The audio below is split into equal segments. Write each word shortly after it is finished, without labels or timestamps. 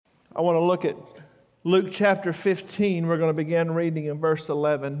I want to look at Luke chapter 15. We're going to begin reading in verse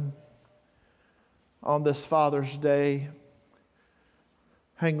 11 on this Father's Day.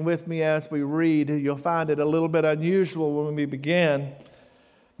 Hang with me as we read. You'll find it a little bit unusual when we begin,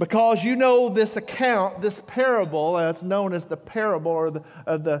 because you know this account, this parable, as known as the parable or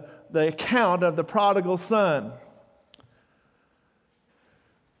the account of the prodigal son.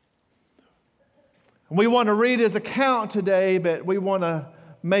 We want to read his account today, but we want to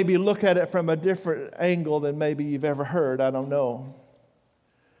maybe look at it from a different angle than maybe you've ever heard. I don't know.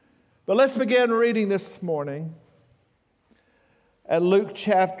 But let's begin reading this morning at Luke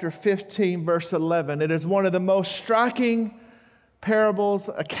chapter 15, verse 11. It is one of the most striking parables,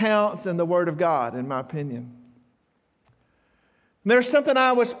 accounts in the Word of God, in my opinion. There's something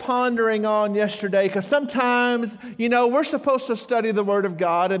I was pondering on yesterday, because sometimes, we're supposed to study the Word of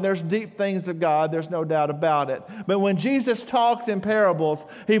God, and there's deep things of God, there's no doubt about it. But when Jesus talked in parables,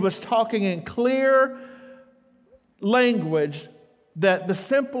 he was talking in clear language that the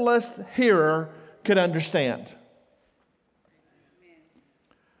simplest hearer could understand.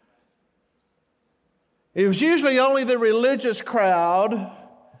 It was usually only the religious crowd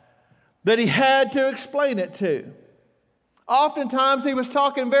that he had to explain it to. Oftentimes he was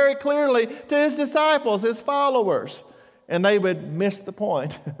talking very clearly to his disciples, his followers, and they would miss the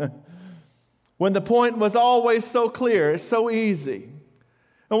point. When the point was always so clear, it's so easy.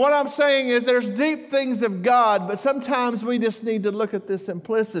 And what I'm saying is there's deep things of God, but sometimes we just need to look at the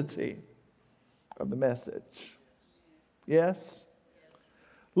simplicity of the message. Yes?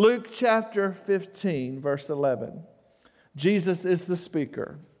 Luke chapter 15, verse 11. Jesus is the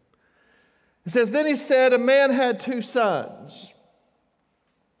speaker. It says, "Then he said, a man had 2 sons.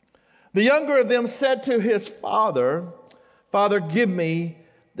 The younger of them said to his father, 'Father, give me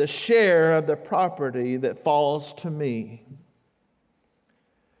the share of the property that falls to me.'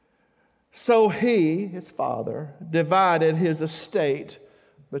 So he," his father, "divided his estate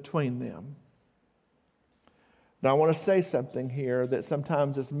between them." Now I want to say something here that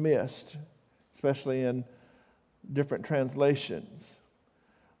sometimes is missed, especially in different translations.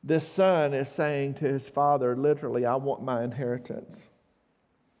 This son is saying to his father, literally, "I want my inheritance."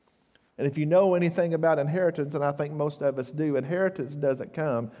 And if you know anything about inheritance, and I think most of us do, inheritance doesn't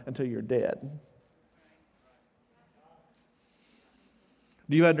come until you're dead.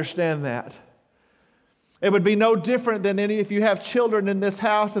 Do you understand that? It would be no different than if you have children in this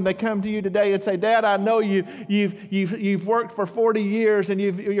house and they come to you today and say, "Dad, I know you've worked for 40 years and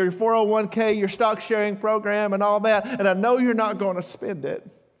your 401k, your stock sharing program and all that, and I know you're not going to spend it.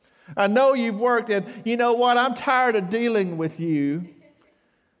 I know you've worked, and you know what? I'm tired of dealing with you,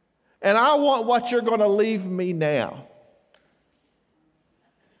 and I want what you're going to leave me now."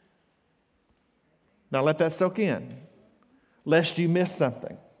 Now let that soak in, lest you miss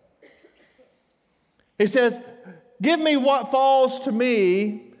something. He says, "Give me what falls to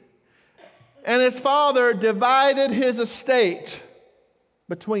me." And his father divided his estate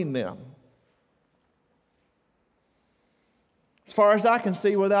between them. As far as I can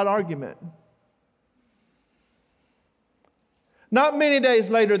see, without argument. Not many days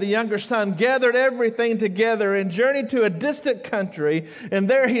later, the younger son gathered everything together and journeyed to a distant country, and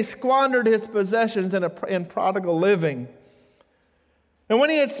there he squandered his possessions in prodigal living. And when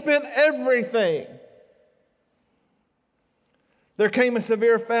he had spent everything, there came a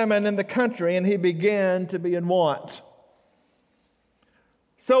severe famine in the country, and he began to be in want.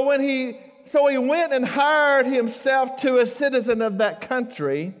 So he went and hired himself to a citizen of that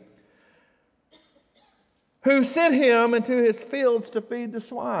country, who sent him into his fields to feed the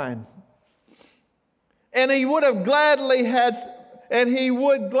swine. And he would gladly have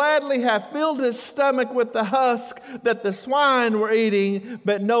filled his stomach with the husk that the swine were eating,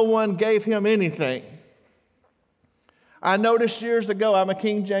 but no one gave him anything. I noticed years ago, I'm a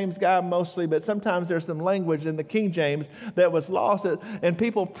King James guy mostly, but sometimes there's some language in the King James that was lost, and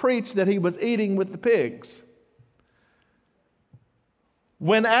people preached that he was eating with the pigs.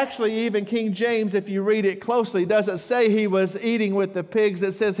 When actually even King James, if you read it closely, doesn't say he was eating with the pigs.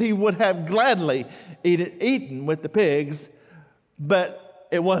 It says he would have gladly eaten with the pigs, but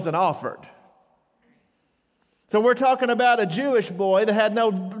it wasn't offered. So we're talking about a Jewish boy that had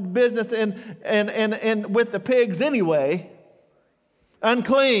no business in with the pigs anyway,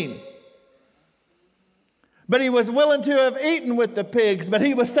 unclean. But he was willing to have eaten with the pigs, but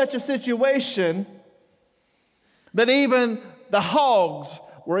he was such a situation that even the hogs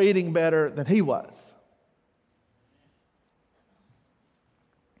were eating better than he was.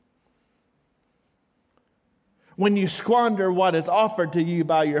 When you squander what is offered to you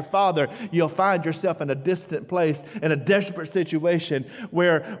by your Father, you'll find yourself in a distant place, in a desperate situation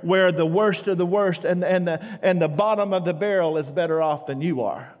where the worst of the worst and the bottom of the barrel is better off than you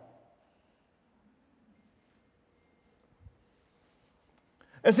are.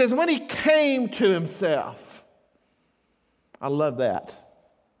 It says, when he came to himself. I love that.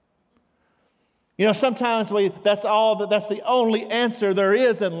 You know, sometimes that's the only answer there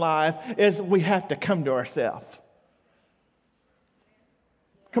is in life, is we have to come to ourselves.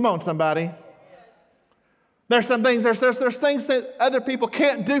 Come on, somebody. There's some things, there's things that other people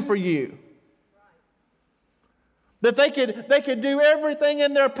can't do for you. That they could do everything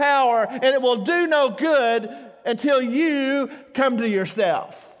in their power, and it will do no good until you come to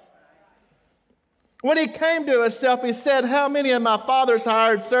yourself. When he came to himself, he said, how many of my father's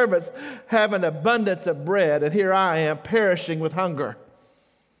hired servants have an abundance of bread, and here I am perishing with hunger?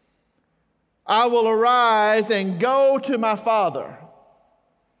 I will arise and go to my father.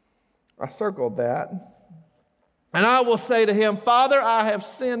 I circled that. And I will say to him, Father, I have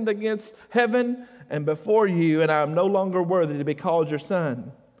sinned against heaven and before you, and I am no longer worthy to be called your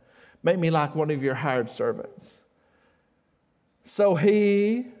son. Make me like one of your hired servants. So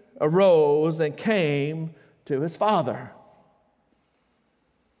he arose and came to his father.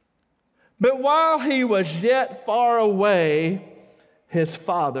 But while he was yet far away, his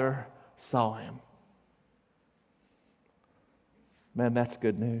father saw him. Man, that's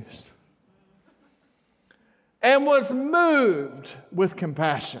good news. And was moved with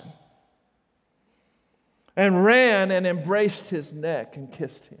compassion, and ran and embraced his neck and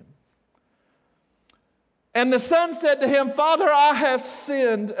kissed him. And the son said to him, Father, I have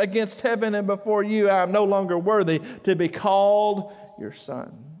sinned against heaven and before you. I am no longer worthy to be called your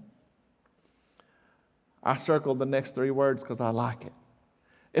son. I circled the next three words because I like it.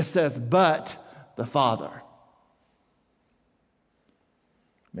 It says, but the father.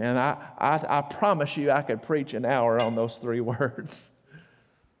 Man, I promise you I could preach an hour on those three words.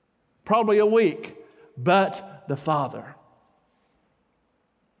 Probably a week. But the father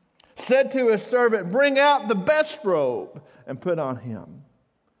said to his servant, bring out the best robe and put on him.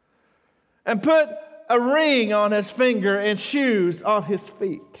 And put a ring on his finger and shoes on his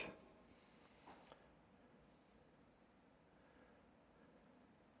feet.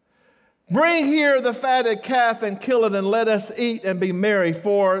 Bring here the fatted calf and kill it, and let us eat and be merry,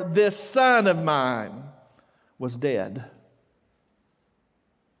 for this son of mine was dead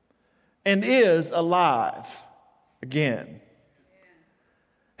and is alive again.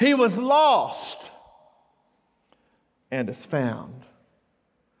 He was lost and is found.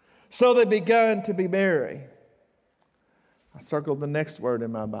 So they began to be merry. I circled the next word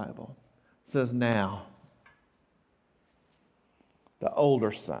in my Bible. It says, now, the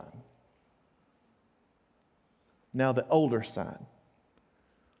older son. Now the older son.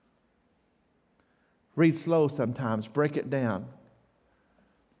 Read slow sometimes. Break it down.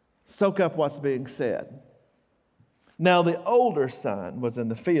 Soak up what's being said. Now the older son was in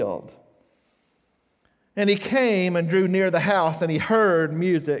the field. And he came and drew near the house, and he heard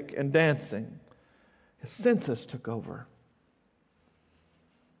music and dancing. His senses took over.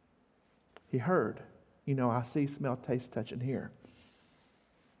 He heard. You know, I see, smell, taste, touch, and hear.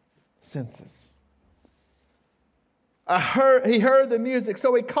 Senses. He heard the music,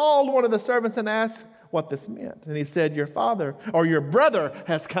 so he called one of the servants and asked what this meant. And he said, your father or your brother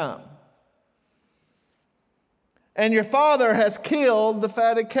has come. And your father has killed the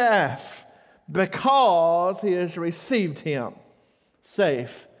fatted calf because he has received him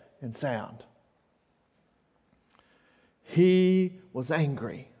safe and sound. He was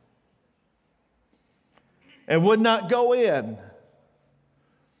angry and would not go in.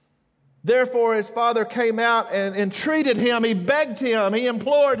 Therefore, his father came out and entreated him. He begged him. He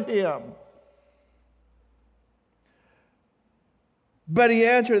implored him. But he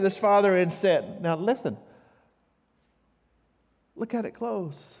answered his father and said, now listen, look at it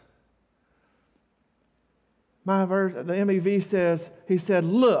close. My version, the MEV says, he said,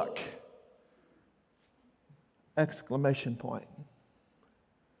 look, exclamation point.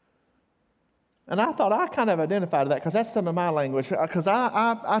 And I thought I kind of identified that because that's some of my language. Because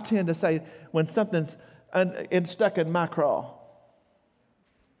I tend to say when something's stuck in my craw.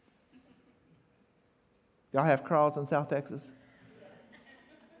 Y'all have craws in South Texas?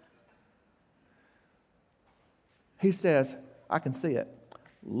 He says, I can see it.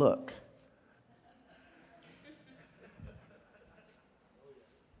 Look.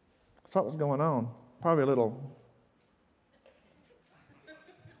 Something's going on. Probably a little.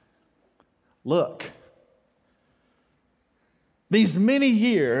 Look. These many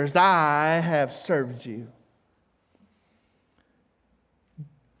years I have served you.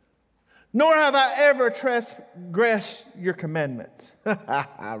 nor have I ever transgressed your commandments.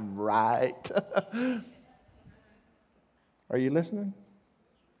 Right. Are you listening?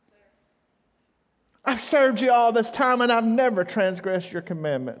 I've served you all this time and I've never transgressed your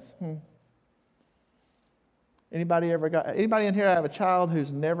commandments. Anybody in here have a child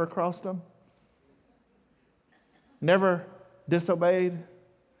who's never crossed them? Never disobeyed?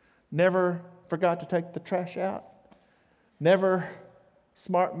 Never forgot to take the trash out? Never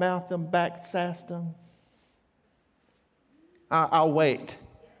smart-mouthed them, back-sassed them? I'll wait.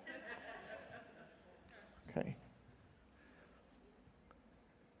 Okay.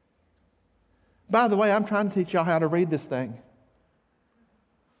 By the way, I'm trying to teach y'all how to read this thing.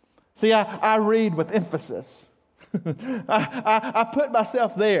 See, I read with emphasis. I put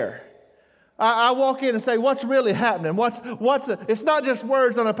myself there. I walk in and say, what's really happening? It's not just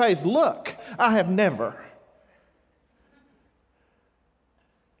words on a page. Look, I have never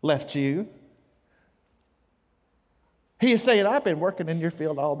left you. He is saying, I've been working in your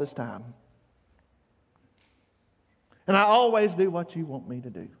field all this time. And I always do what you want me to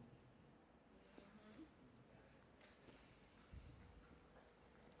do.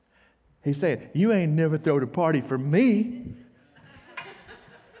 He said, you ain't never thrown a party for me.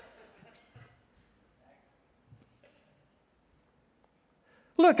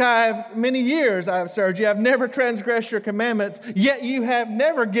 Look, many years I have served you. I've never transgressed your commandments, yet you have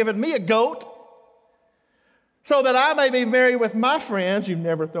never given me a goat so that I may be married with my friends. You've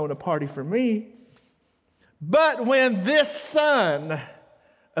never thrown a party for me. But when this son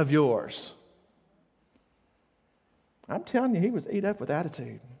of yours, I'm telling you, he was eat up with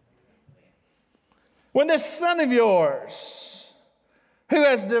attitude. When this son of yours, who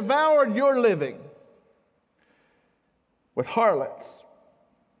has devoured your living with harlots,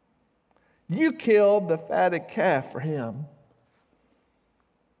 you killed the fatted calf for him.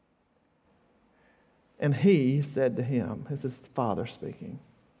 And he said to him, this is the father speaking,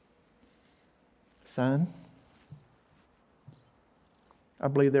 son, I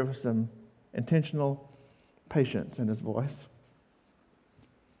believe there was some intentional patience in his voice.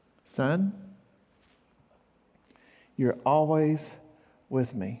 Son, you're always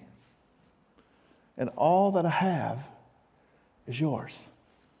with me, and all that I have is yours.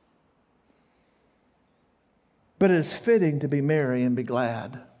 But it is fitting to be merry and be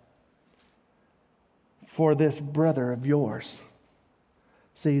glad, for this brother of yours.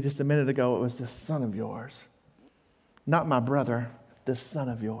 See, just a minute ago, it was this son of yours. Not my brother, this son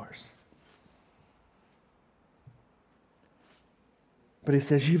of yours. But he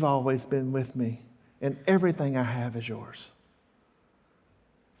says, you've always been with me, and everything I have is yours.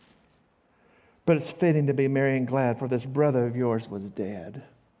 But it's fitting to be merry and glad, for this brother of yours was dead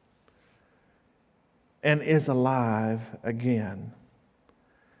and is alive again.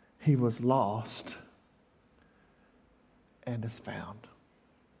 He was lost and is found.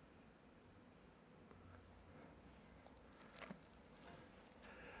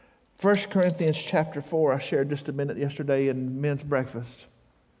 First Corinthians chapter 4, I shared just a minute yesterday in men's breakfast.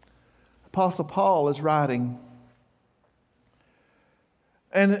 Apostle Paul is writing.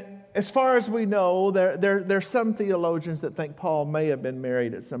 And as far as we know, there's some theologians that think Paul may have been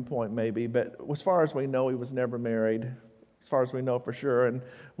married at some point, maybe. But as far as we know, he was never married. As far as we know for sure. And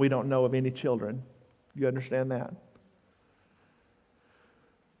we don't know of any children. You understand that?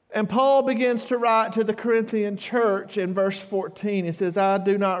 And Paul begins to write to the Corinthian church in verse 14. He says, I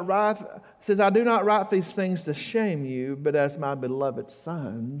do not write these things to shame you, but as my beloved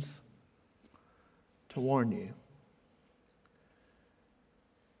sons, to warn you.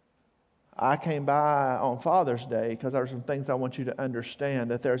 I came by on Father's Day because there are some things I want you to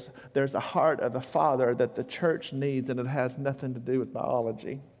understand, that there's a heart of a father that the church needs, and it has nothing to do with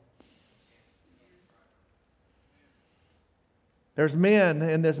biology. There's men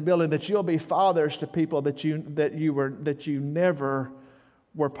in this building that you'll be fathers to people that you never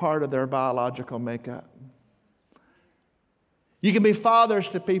were part of their biological makeup. You can be fathers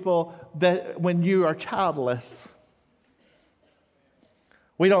to people that when you are childless.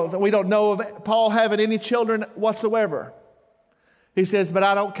 We don't know of Paul having any children whatsoever. He says, but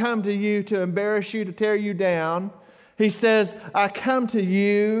I don't come to you to embarrass you, to tear you down. He says, I come to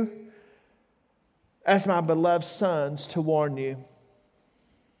you as my beloved sons to warn you.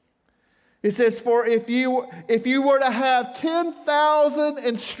 He says, for if you were to have 10,000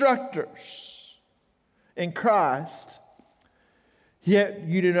 instructors in Christ, yet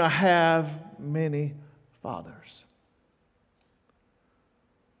you do not have many fathers.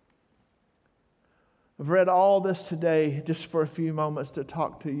 I've read all this today just for a few moments to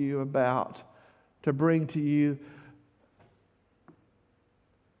talk to you about, to bring to you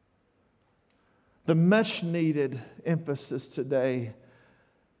the much needed emphasis today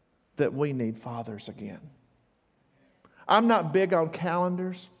that we need fathers again. I'm not big on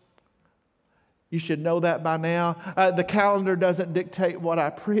calendars. You should know that by now. The calendar doesn't dictate what I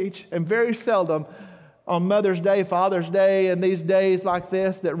preach, and very seldom on Mother's Day, Father's Day, and these days like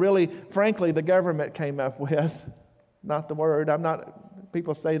this that really, frankly, the government came up with. Not the word.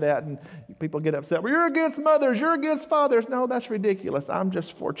 People say that and people get upset. Well, you're against mothers, you're against fathers. No, that's ridiculous. I'm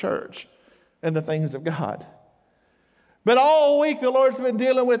just for church and the things of God. But all week the Lord's been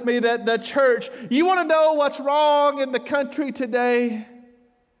dealing with me that the church, you want to know what's wrong in the country today?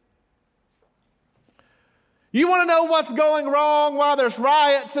 You want to know what's going wrong, why there's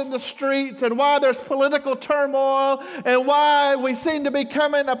riots in the streets and why there's political turmoil and why we seem to be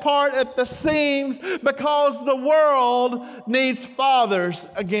coming apart at the seams? Because the world needs fathers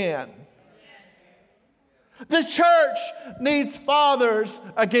again. The church needs fathers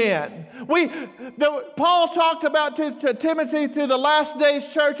again. Paul talked about to Timothy through the last days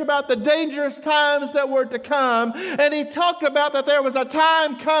church about the dangerous times that were to come. And he talked about that there was a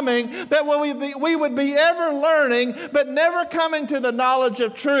time coming that we would be ever learning but never coming to the knowledge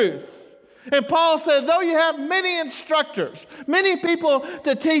of truth. And Paul said, though you have many instructors, many people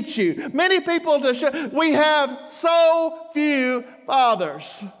to teach you, many people to show, we have so few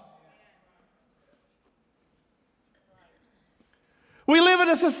fathers. We live in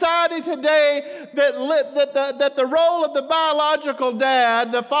a society today that the role of the biological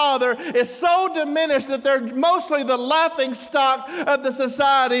dad, the father, is so diminished that they're mostly the laughing stock of the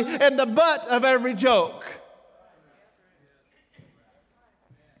society and the butt of every joke.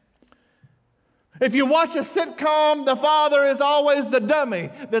 If you watch a sitcom, the father is always the dummy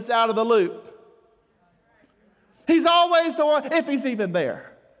that's out of the loop. He's always the one, if he's even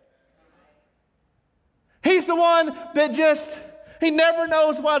there. He's the one that he never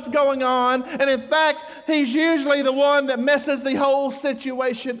knows what's going on. And in fact, he's usually the one that messes the whole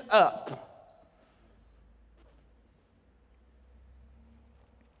situation up.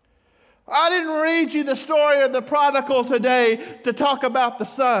 I didn't read you the story of the prodigal today to talk about the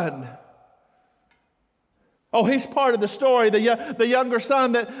son. Oh, he's part of the story. The younger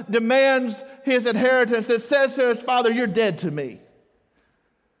son that demands his inheritance, that says to his father, "You're dead to me."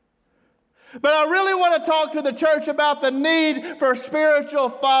 But I really want to talk to the church about the need for spiritual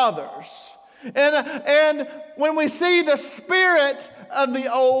fathers. And when we see the spirit of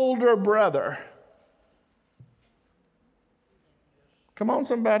the older brother. Come on,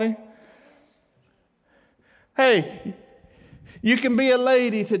 somebody. Hey, you can be a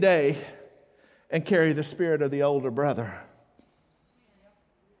lady today and carry the spirit of the older brother.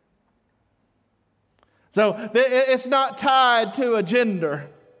 So it's not tied to a gender.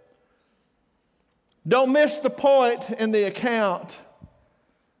 Don't miss the point in the account.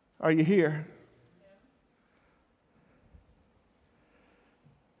 Are you here?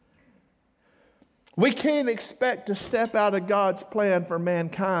 We can't expect to step out of God's plan for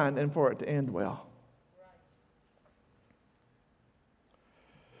mankind and for it to end well.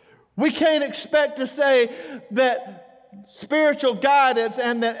 We can't expect to say that spiritual guidance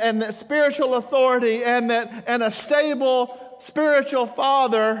and that spiritual authority and a stable spiritual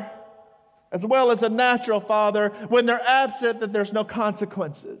father as well as a natural father, when they're absent, that there's no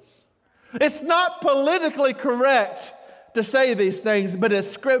consequences. It's not politically correct to say these things, but it's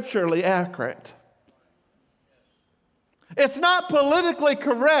scripturally accurate. It's not politically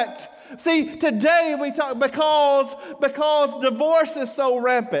correct. See, today we talk because divorce is so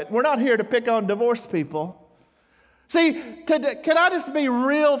rampant. We're not here to pick on divorced people. See, today, can I just be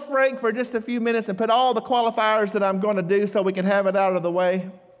real frank for just a few minutes and put all the qualifiers that I'm going to do so we can have it out of the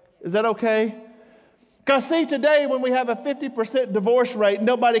way? Is that okay? Because see, today when we have a 50% divorce rate,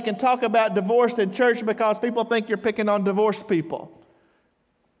 nobody can talk about divorce in church because people think you're picking on divorced people.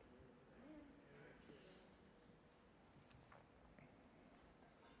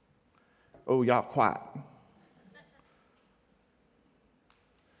 Oh, y'all quiet.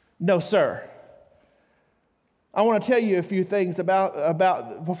 No, sir. I want to tell you a few things about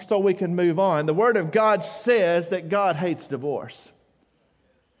so we can move on. The Word of God says that God hates divorce.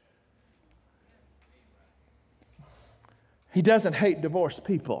 He doesn't hate divorced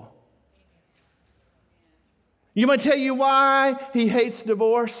people. You want to tell you why He hates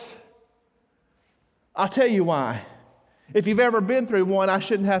divorce? I'll tell you why. If you've ever been through one, I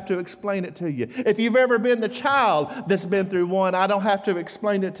shouldn't have to explain it to you. If you've ever been the child that's been through one, I don't have to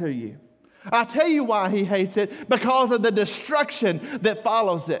explain it to you. I'll tell you why he hates it, because of the destruction that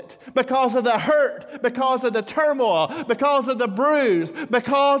follows it, because of the hurt, because of the turmoil, because of the bruise,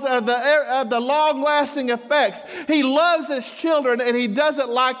 because of the long-lasting effects. He loves his children and he doesn't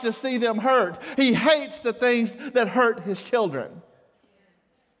like to see them hurt. He hates the things that hurt his children.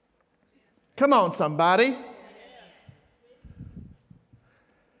 Come on, somebody.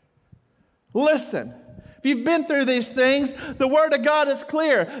 Listen. If you've been through these things, the Word of God is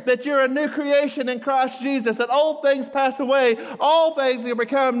clear that you're a new creation in Christ Jesus, that old things pass away, all things will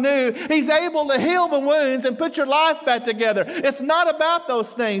become new. He's able to heal the wounds and put your life back together. It's not about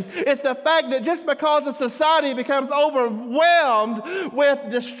those things. It's the fact that just because a society becomes overwhelmed with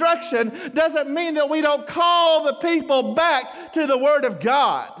destruction doesn't mean that we don't call the people back to the Word of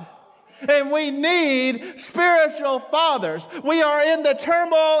God. And we need spiritual fathers. We are in the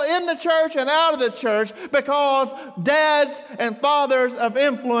turmoil in the church and out of the church because dads and fathers of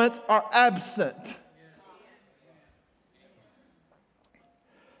influence are absent.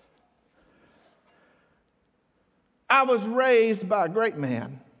 I was raised by a great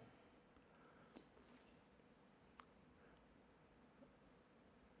man.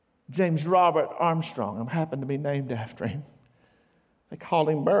 James Robert Armstrong. I happen to be named after him. They called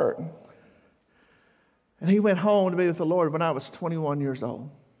him Bert. And he went home to be with the Lord when I was 21 years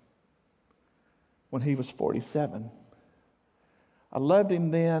old, when he was 47. I loved him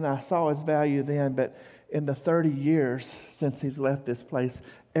then. I saw his value then. But in the 30 years since he's left this place,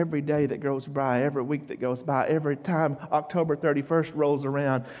 every day that goes by, every week that goes by, every time October 31st rolls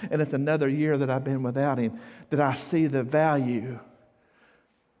around, and it's another year that I've been without him, that I see the value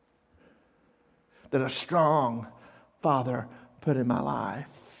that a strong father put in my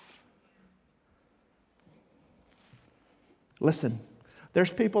life. Listen,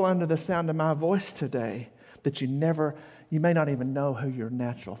 there's people under the sound of my voice today that you may not even know who your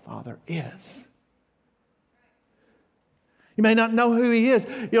natural father is. You may not know who he is,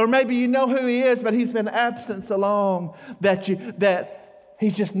 or maybe you know who he is, but he's been absent so long that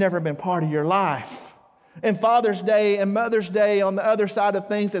he's just never been part of your life. And Father's Day and Mother's Day on the other side of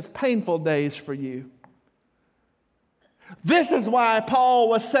things, it's painful days for you. This is why Paul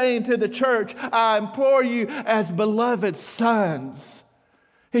was saying to the church, I implore you as beloved sons.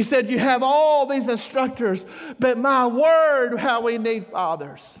 He said, you have all these instructors, but my word, how we need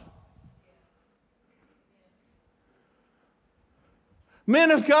fathers.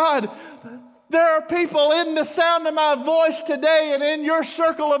 Men of God, there are people in the sound of my voice today and in your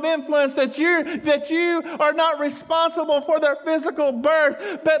circle of influence that you are not responsible for their physical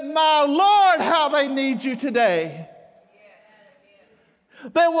birth, but my Lord, how they need you today.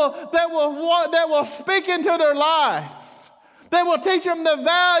 That will speak into their life. That will teach them the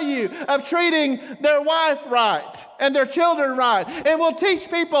value of treating their wife right and their children right. And will teach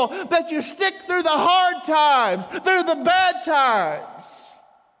people that you stick through the hard times, through the bad times.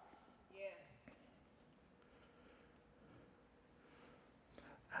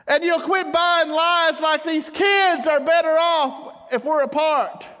 And you'll quit buying lies like these kids are better off if we're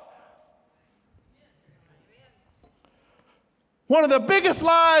apart. One of the biggest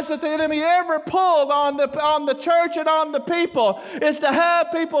lies that the enemy ever pulled on the church and on the people is to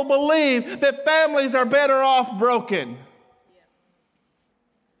have people believe that families are better off broken.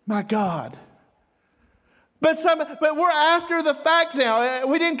 My God. But we're after the fact now.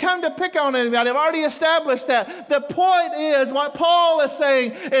 We didn't come to pick on anybody. I've already established that. The point is, what Paul is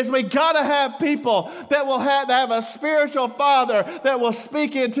saying is we got to have people that will have a spiritual father that will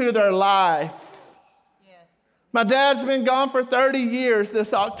speak into their life. My dad's been gone for 30 years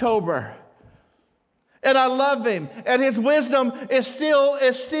this October. And I love him. And his wisdom is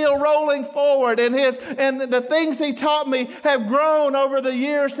still rolling forward. And the things he taught me have grown over the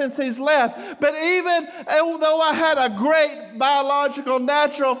years since he's left. But even though I had a great biological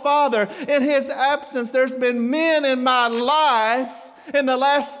natural father, in his absence, there's been men in my life in the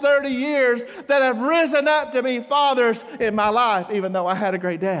last 30 years that have risen up to be fathers in my life, even though I had a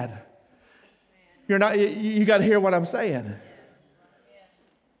great dad. You got to hear what I'm saying.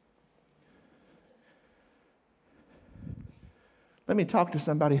 Let me talk to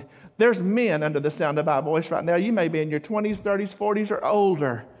somebody. There's men under the sound of my voice right now. You may be in your 20s, 30s, 40s, or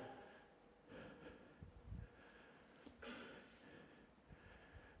older.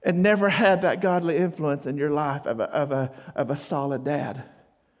 And never had that godly influence in your life of a solid dad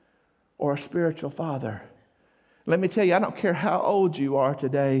or a spiritual father. Let me tell you, I don't care how old you are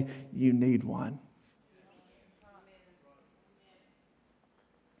today, you need one.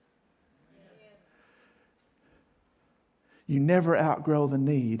 You never outgrow the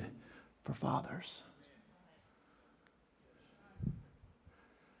need for fathers.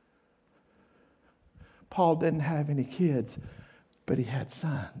 Paul didn't have any kids, but he had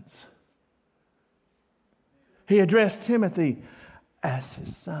sons. He addressed Timothy as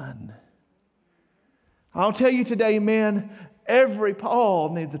his son. I'll tell you today, men, every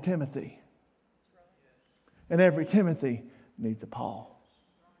Paul needs a Timothy. And every Timothy needs a Paul.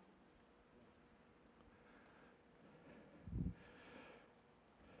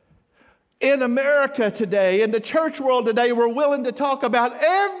 In America today, in the church world today, we're willing to talk about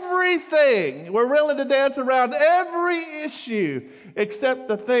everything. We're willing to dance around every issue except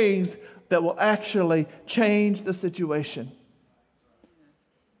the things that will actually change the situation.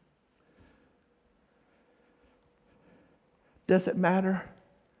 Does it matter?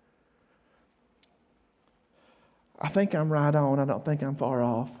 I think I'm right on. I don't think I'm far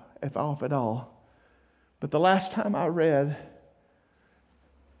off, if off at all. But the last time I read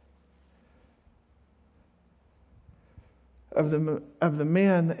of the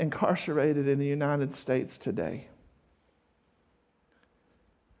men incarcerated in the United States today,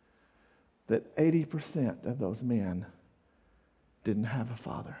 that 80% of those men didn't have a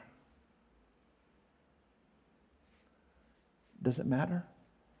father. Does it matter?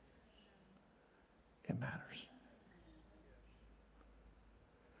 It matters.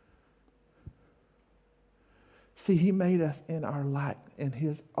 See, he made us in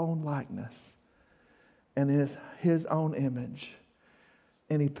his own likeness and his own image.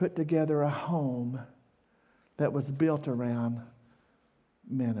 And he put together a home that was built around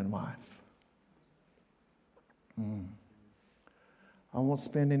man and wife. I won't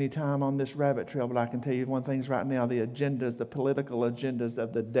spend any time on this rabbit trail, but I can tell you one thing right now. The agendas, the political agendas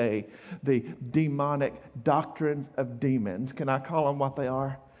of the day, the demonic doctrines of demons. Can I call them what they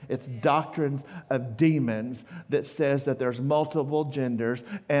are? It's doctrines of demons that says that there's multiple genders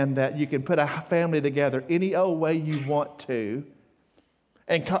and that you can put a family together any old way you want to.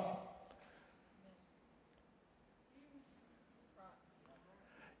 And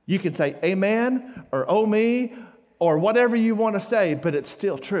you can say amen or oh me or whatever you want to say, but it's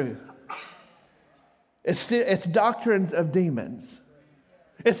still true. It's doctrines of demons.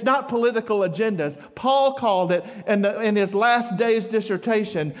 It's not political agendas. Paul called it in his last days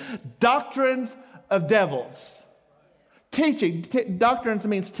dissertation, doctrines of devils. Teaching. Doctrines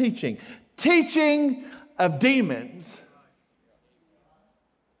means teaching. Teaching of demons.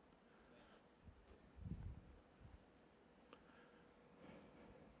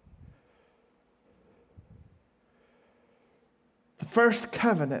 The first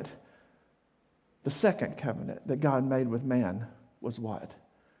covenant, the second covenant that God made with man was what?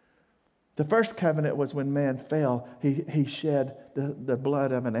 The first covenant was when man fell, he shed the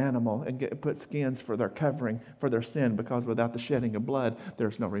blood of an animal and put skins for their covering for their sin, because without the shedding of blood,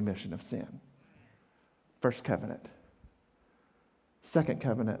 there's no remission of sin. First covenant. Second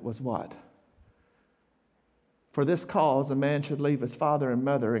covenant was what? For this cause a man should leave his father and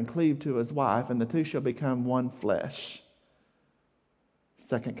mother and cleave to his wife, and the two shall become one flesh.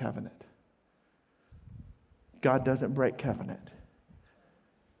 Second covenant. God doesn't break covenant.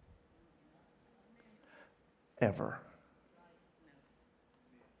 Ever.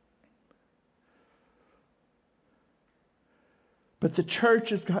 But the church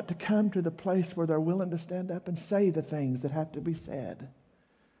has got to come to the place where they're willing to stand up and say the things that have to be said.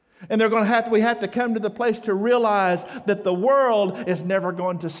 And we have to come to the place to realize that the world is never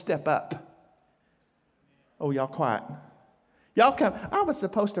going to step up. Oh, y'all quiet. Y'all come. I was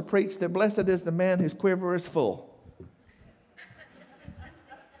supposed to preach that blessed is the man whose quiver is full.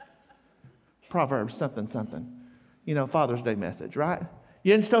 Proverbs something. You know, Father's Day message, right?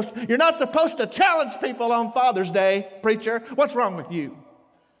 You're not supposed to challenge people on Father's Day, preacher. What's wrong with you?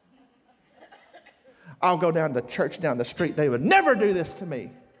 I'll go down to church down the street. They would never do this to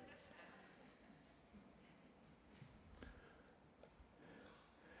me.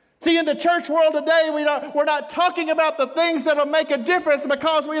 See, in the church world today, we're not talking about the things that will make a difference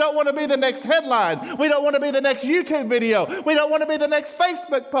because we don't want to be the next headline. We don't want to be the next YouTube video. We don't want to be the next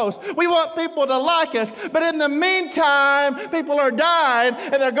Facebook post. We want people to like us. But in the meantime, people are dying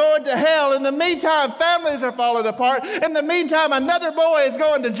and they're going to hell. In the meantime, families are falling apart. In the meantime, another boy is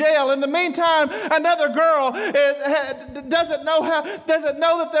going to jail. In the meantime, another girl doesn't know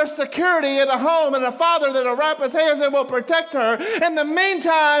that there's security in a home and a father that will wrap his hands and will protect her. In the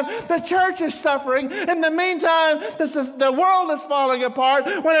meantime, the church is suffering. In the meantime, the world is falling apart,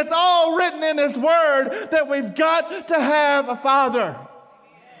 when it's all written in His Word that we've got to have a Father.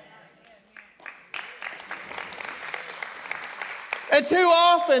 And too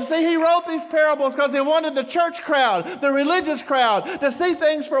often, see, He wrote these parables because He wanted the church crowd, the religious crowd, to see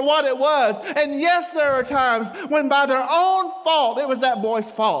things for what it was. And yes, there are times when by their own fault, it was that boy's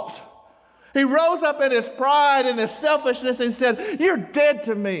fault. He rose up in his pride and his selfishness and said, "You're dead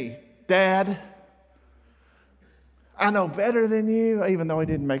to me, Dad. I know better than you," even though he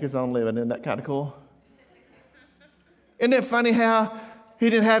didn't make his own living. Isn't that kind of cool? Isn't it funny how he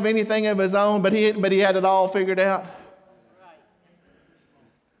didn't have anything of his own, but he had it all figured out?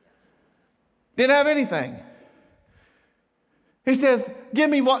 Didn't have anything. He says, "Give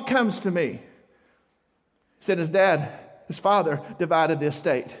me what comes to me." He said his father divided the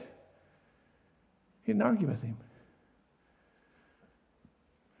estate. He didn't argue with him.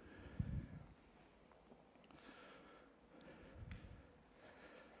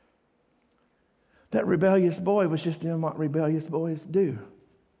 That rebellious boy was just doing what rebellious boys do.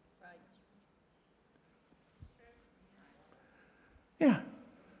 Yeah.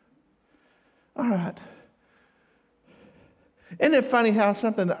 All right. Isn't it funny how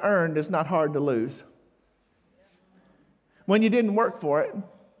something that earned is not hard to lose? When you didn't work for it.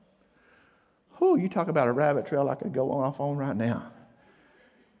 You talk about a rabbit trail I could go off on right now.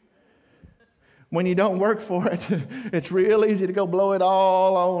 When you don't work for it, it's real easy to go blow it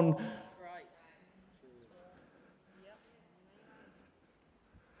all on.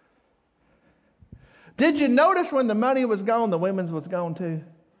 Did you notice when the money was gone, the women's was gone too?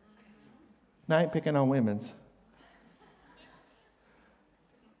 Now, I ain't picking on women's.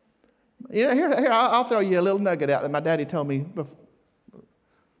 You know, here I'll throw you a little nugget out that my daddy told me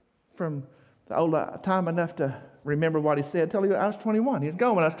from the old time enough to remember what he said. Tell you I was 21. He's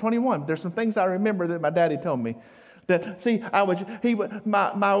gone when I was 21. There's some things I remember that my daddy told me. That see, my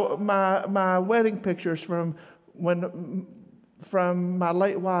wedding pictures from my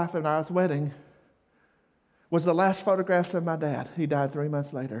late wife and I's wedding was the last photographs of my dad. He died 3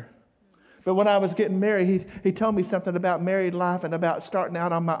 months later. But when I was getting married, he told me something about married life and about starting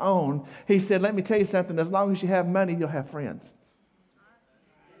out on my own. He said, "Let me tell you something. As long as you have money, you'll have friends."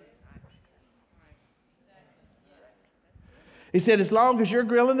 He said, "As long as you're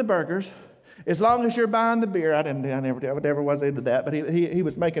grilling the burgers, as long as you're buying the beer," I never was into that, but he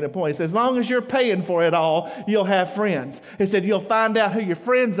was making a point. He said, "As long as you're paying for it all, you'll have friends." He said, "You'll find out who your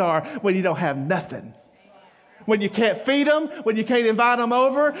friends are when you don't have nothing. When you can't feed them, when you can't invite them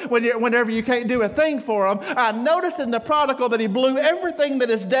over, whenever you can't do a thing for them." I noticed in the prodigal that he blew everything that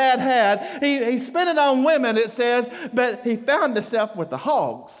his dad had. He spent it on women, it says, but he found himself with the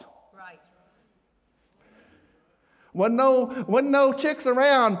hogs. Right. Wasn't no chicks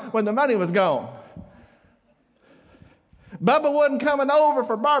around when the money was gone. Bubba wasn't coming over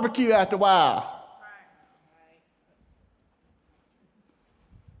for barbecue after a while.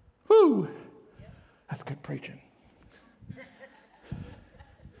 Whew. That's good preaching.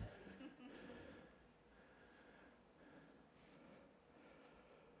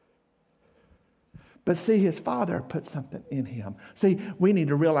 But see, his father put something in him. See, we need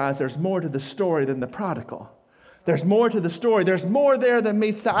to realize there's more to the story than the prodigal. There's more to the story. There's more there than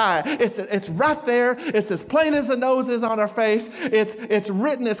meets the eye. It's right there. It's as plain as the nose is on our face. It's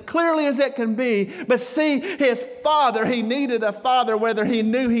written as clearly as it can be. But see, his father, he needed a father whether he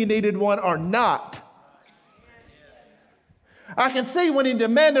knew he needed one or not. I can see when he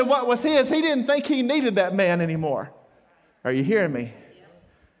demanded what was his, he didn't think he needed that man anymore. Are you hearing me?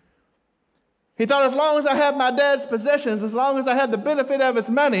 He thought, as long as I have my dad's possessions, as long as I have the benefit of his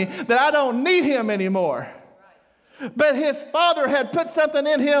money, that I don't need him anymore. But his father had put something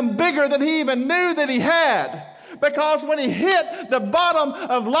in him bigger than he even knew that he had. Because when he hit the bottom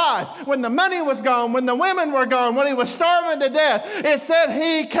of life, when the money was gone, when the women were gone, when he was starving to death, it said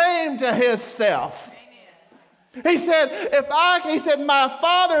he came to himself. He said, my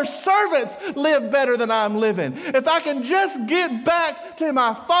father's servants live better than I'm living. If I can just get back to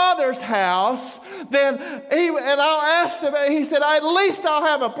my father's house, then I'll ask him, he said, at least I'll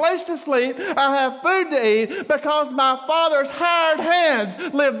have a place to sleep, I'll have food to eat, because my father's hired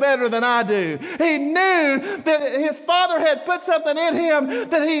hands live better than I do. He knew that his father had put something in him,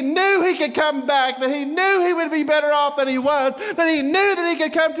 that he knew he could come back, that he knew he would be better off than he was, that he knew that he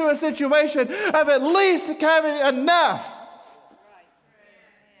could come to a situation of at least having enough.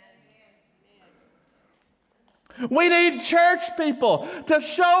 We need church people to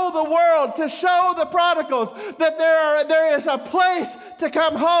show the world, to show the prodigals that there is a place to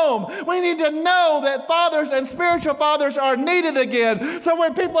come home. We need to know that fathers and spiritual fathers are needed again. So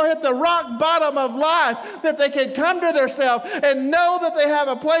when people hit the rock bottom of life, that they can come to themselves and know that they have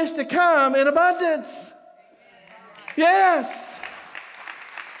a place to come in abundance. Yes.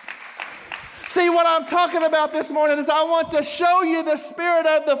 See, what I'm talking about this morning is I want to show you the Spirit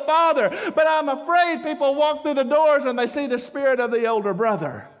of the Father, but I'm afraid people walk through the doors and they see the spirit of the older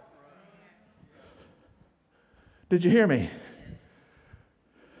brother. Did you hear me?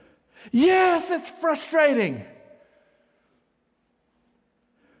 Yes, it's frustrating.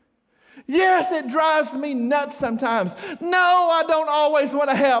 Yes, it drives me nuts sometimes. No, I don't always want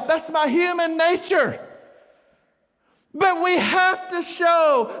to help. That's my human nature. But we have to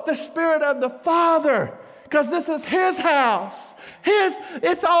show the Spirit of the Father, because this is His house.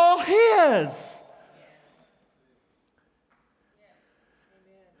 It's all His.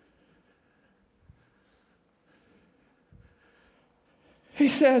 He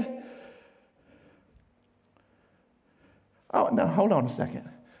said, oh, no, hold on a second.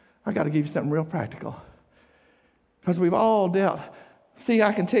 I got to give you something real practical. Because we've all dealt. See,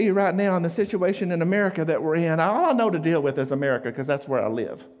 I can tell you right now in the situation in America that we're in, all I know to deal with is America, because that's where I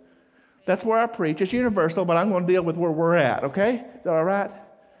live. That's where I preach. It's universal, but I'm going to deal with where we're at, okay? Is that all right?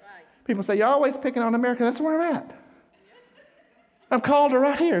 People say, you're always picking on America. That's where I'm at. I'm called to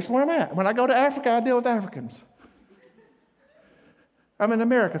right here. It's where I'm at. When I go to Africa, I deal with Africans. I'm in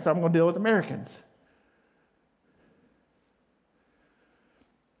America, so I'm going to deal with Americans.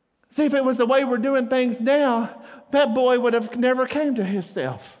 See, if it was the way we're doing things now, that boy would have never came to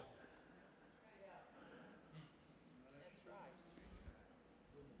himself.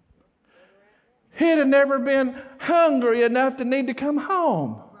 He'd have never been hungry enough to need to come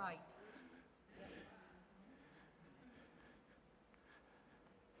home. Right.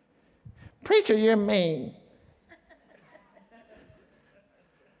 Preacher, you're mean.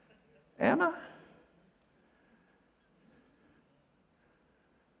 Am I?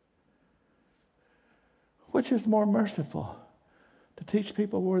 Which is more merciful? To teach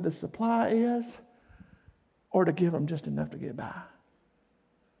people where the supply is, or to give them just enough to get by?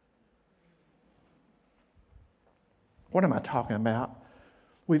 What am I talking about?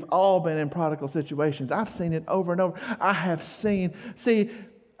 We've all been in prodigal situations. I've seen it over and over. I have seen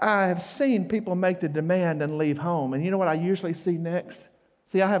people make the demand and leave home. And you know what I usually see next?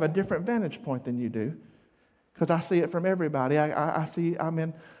 See, I have a different vantage point than you do, because I see it from everybody. I'm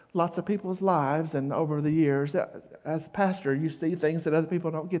in lots of people's lives, and over the years, as a pastor, you see things that other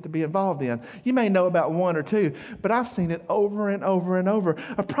people don't get to be involved in. You may know about one or two, but I've seen it over and over and over.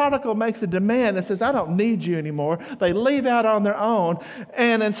 A prodigal makes a demand that says, I don't need you anymore. They leave out on their own,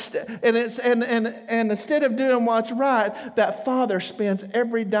 and instead of doing what's right, that father spends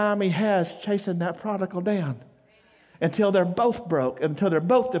every dime he has chasing that prodigal down. Until they're both broke, until they're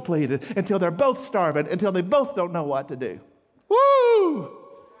both depleted, until they're both starving, until they both don't know what to do. Woo!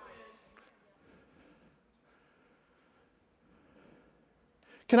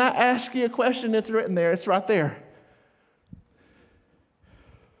 Can I ask you a question? It's written there. It's right there.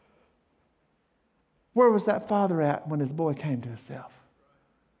 Where was that father at when his boy came to himself?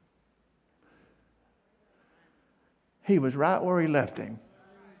 He was right where he left him.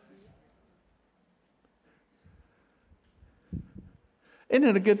 Isn't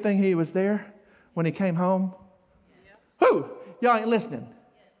it a good thing he was there when he came home? Yeah. Who? Y'all ain't listening.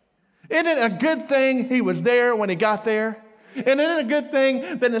 Isn't it a good thing he was there when he got there? And isn't it a good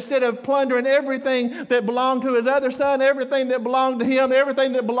thing that instead of plundering everything that belonged to his other son, everything that belonged to him,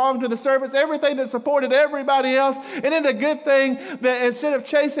 everything that belonged to the servants, everything that supported everybody else, isn't it a good thing that instead of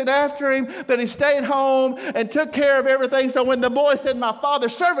chasing after him, that he stayed home and took care of everything, so when the boy said, my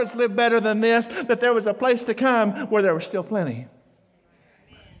father's servants live better than this, that there was a place to come where there was still plenty.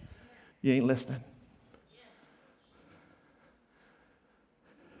 You ain't listening.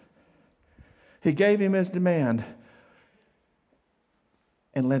 He gave him his demand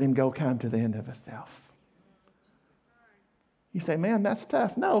and let him go come to the end of himself. You say, man, that's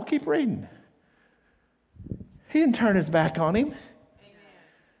tough. No, keep reading. He didn't turn his back on him. Amen.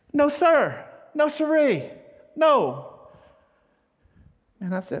 No, sir. No, sirree. No.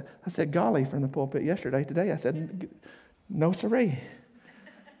 Man, I said golly from the pulpit yesterday. Today I said, no, sirree.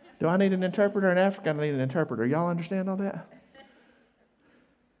 Do I need an interpreter in Africa? I need an interpreter. Y'all understand all that?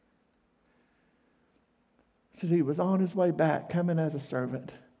 It says he was on his way back, coming as a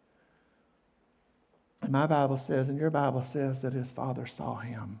servant. And my Bible says, and your Bible says, that his father saw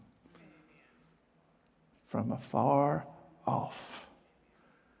him from afar off.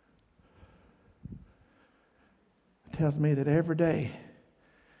 It tells me that every day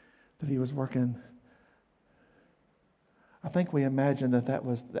that he was working, I think we imagined that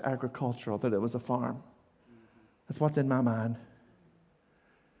was the agricultural, that it was a farm. That's what's in my mind.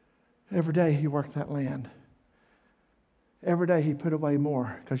 Every day he worked that land. Every day he put away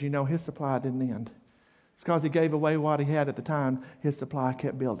more, because his supply didn't end. It's because he gave away what he had at the time. His supply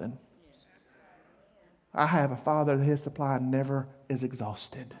kept building. I have a father that his supply never is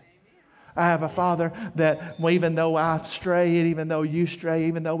exhausted. I have a father that even though I stray, even though you stray,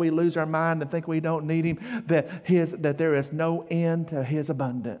 even though we lose our mind and think we don't need him, that there is no end to his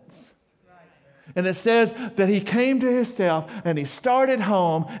abundance. And it says that he came to himself and he started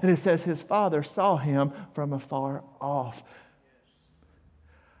home, and it says his father saw him from afar off.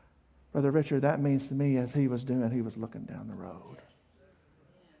 Brother Richard, that means to me as he was looking down the road.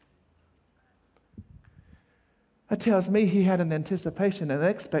 That tells me he had an anticipation, an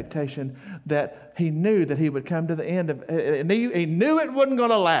expectation that he knew that he would come to the end of it. And he knew it wasn't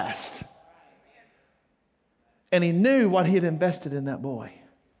going to last. And he knew what he had invested in that boy.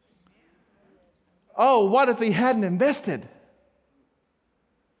 Oh, what if he hadn't invested?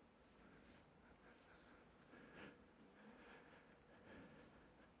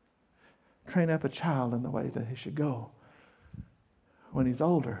 Train up a child in the way that he should go. When he's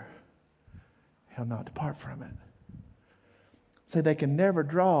older, he'll not depart from it. See, they can never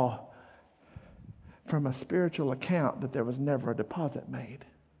draw from a spiritual account that there was never a deposit made.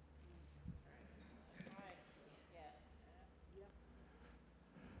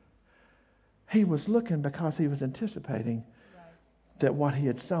 He was looking because he was anticipating that what he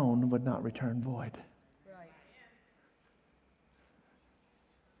had sown would not return void.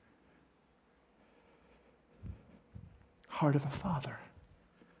 Heart of a father.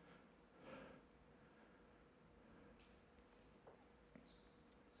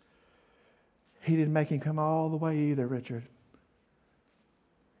 He didn't make him come all the way either, Richard.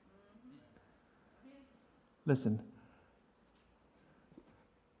 Listen,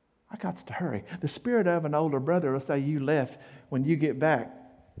 I got to hurry. The spirit of an older brother will say, you left when you get back.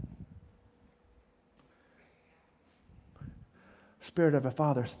 Spirit of a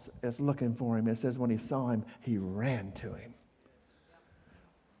father is looking for him. It says when he saw him, he ran to him.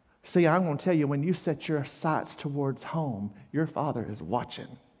 See, I'm going to tell you, when you set your sights towards home, your father is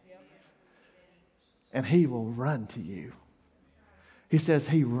watching. And he will run to you. He says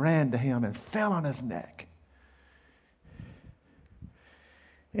he ran to him and fell on his neck.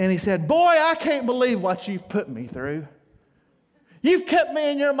 And he said, boy, I can't believe what you've put me through. You've kept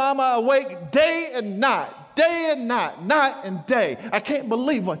me and your mama awake day and night, night and day. I can't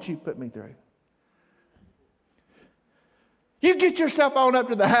believe what you put me through. You get yourself on up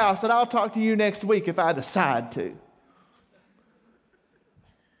to the house and I'll talk to you next week if I decide to.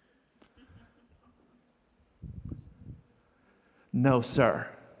 No, sir.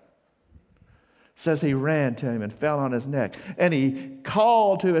 Says he ran to him and fell on his neck. And he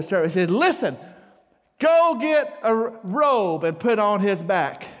called to his servant. He said, listen, go get a robe and put on his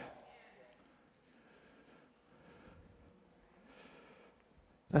back.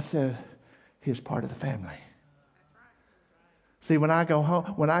 That said, he's part of the family. See, when I go home,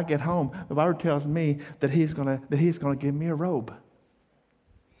 when I get home, the Lord tells me that He's gonna give me a robe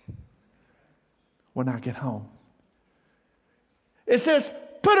when I get home. It says,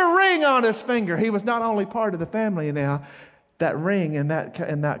 put a ring on his finger. He was not only part of the family now. That ring in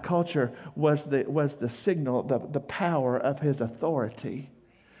that culture was the signal, the power of his authority.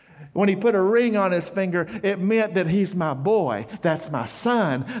 When he put a ring on his finger, it meant that he's my boy. That's my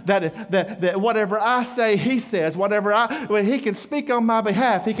son. That whatever I say, he says. When he can speak on my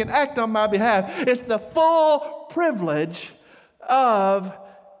behalf, he can act on my behalf. It's the full privilege of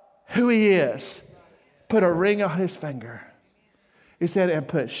who he is. Put a ring on his finger. He said, and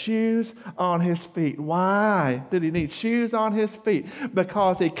put shoes on his feet. Why did he need shoes on his feet?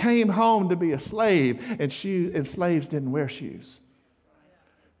 Because he came home to be a slave, and slaves didn't wear shoes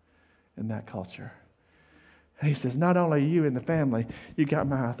in that culture. And he says, not only are you in the family, you got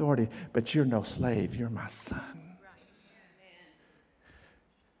my authority, but you're no slave. You're my son.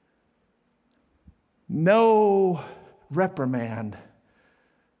 No reprimand,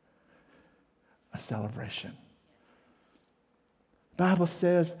 a celebration. The Bible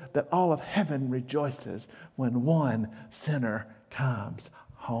says that all of heaven rejoices when one sinner comes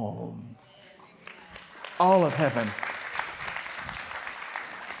home. All of heaven.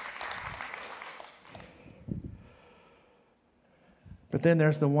 But then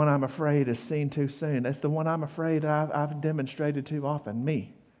there's the one I'm afraid is seen too soon. That's the one I'm afraid I've demonstrated too often,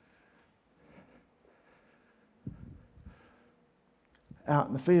 me. Out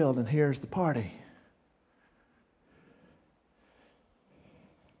in the field, and here's the party.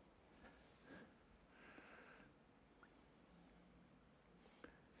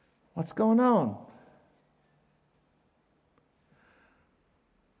 What's going on?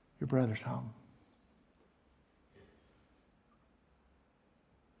 Your brother's home.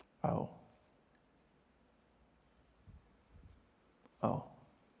 Oh.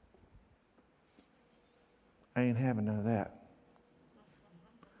 I ain't having none of that.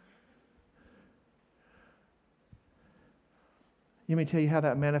 Let me tell you how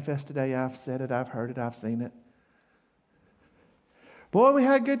that manifests today. I've said it, I've heard it, I've seen it. Boy, we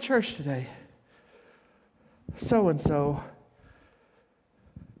had good church today. so-and-so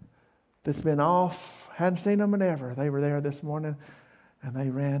that's been off, hadn't seen them in ever. They were there this morning, and they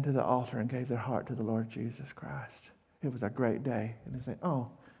ran to the altar and gave their heart to the Lord Jesus Christ. It was a great day. And they say, oh,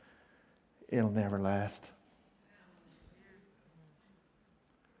 it'll never last.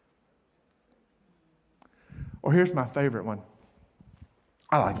 Or here's my favorite one.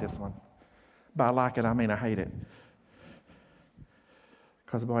 I like this one. By I like it, I mean I hate it.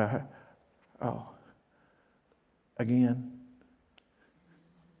 Because, boy, again.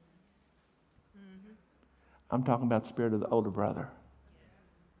 I'm talking about the spirit of the older brother.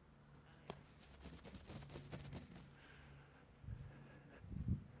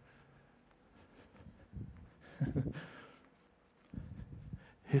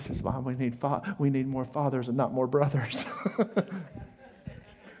 This is why we need more fathers and not more brothers.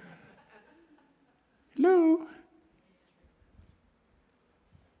 Hello.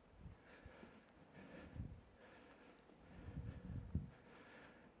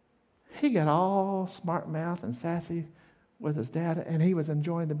 He got all smart mouth and sassy with his dad, and he was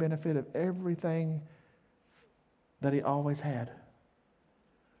enjoying the benefit of everything that he always had.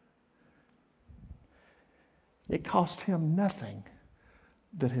 It cost him nothing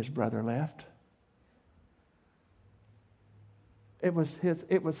that his brother left. It was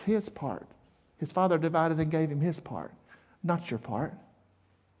his part. His father divided and gave him his part, not your part.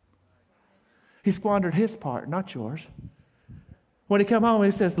 He squandered his part, not yours. When he come home,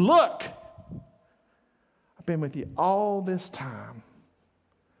 he says, look, I've been with you all this time.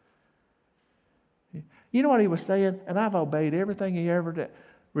 You know what he was saying? And I've obeyed everything he ever did.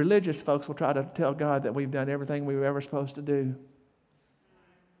 Religious folks will try to tell God that we've done everything we were ever supposed to do.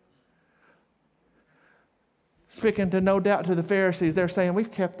 Speaking to no doubt to the Pharisees, they're saying,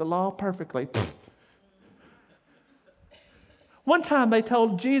 we've kept the law perfectly. One time they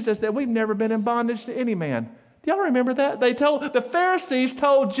told Jesus that we've never been in bondage to any man. Do y'all remember that? The Pharisees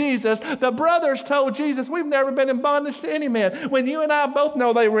told Jesus, the brothers told Jesus, we've never been in bondage to any man. When you and I both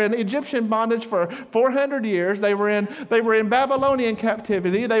know they were in Egyptian bondage for 400 years. They were in Babylonian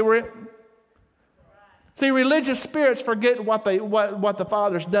captivity. See, religious spirits forget what the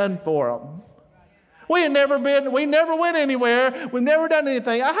Father's done for them. We never went anywhere. We've never done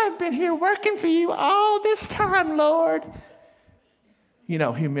anything. I have been here working for you all this time, Lord. You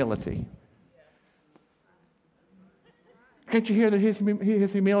know, humility. Can't you hear that his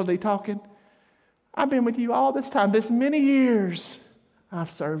humility talking? I've been with you all this time. This many years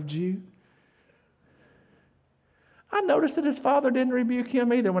I've served you. I noticed that his father didn't rebuke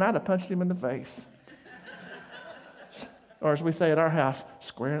him either when I'd have punched him in the face. Or as we say at our house,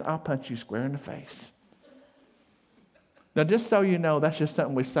 I'll punch you square in the face. Now, just so you know, that's just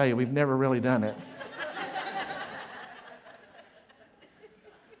something we say. We've never really done it.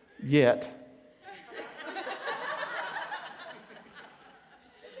 Yet.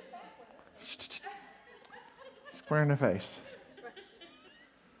 Square in the face.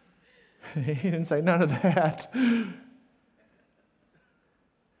 He didn't say none of that.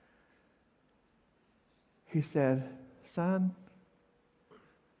 He said, son,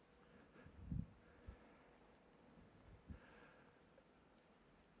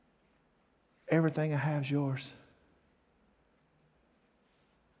 everything I have is yours.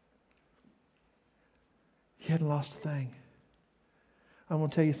 You hadn't lost a thing. I'm going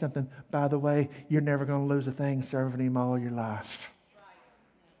to tell you something. By the way, you're never going to lose a thing serving him all your life.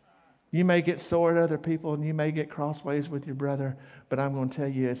 You may get sore at other people and you may get crossways with your brother, but I'm going to tell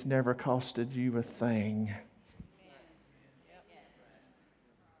you it's never costed you a thing.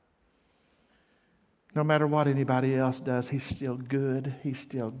 No matter what anybody else does, he's still good. He's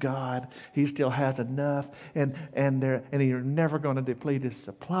still God. He still has enough, and you're never going to deplete his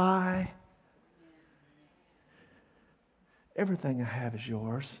supply. Everything I have is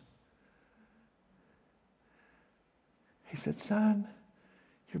yours. He said, son,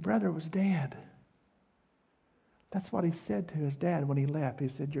 your brother was dead. That's what he said to his dad when he left. He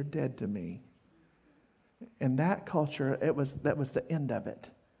said, you're dead to me. In that culture, that was the end of it.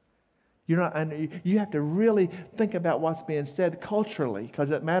 You have to really think about what's being said culturally,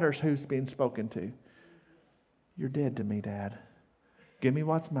 because it matters who's being spoken to. You're dead to me, Dad. Give me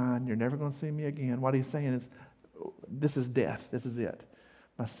what's mine. You're never going to see me again. What he's saying is, this is death. This is it.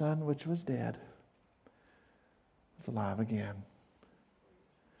 My son, which was dead, is alive again.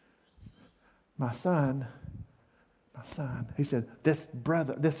 My son. He said, this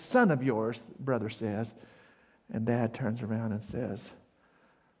son of yours, brother says. And Dad turns around and says,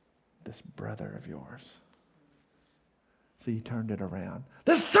 this brother of yours. See, he turned it around.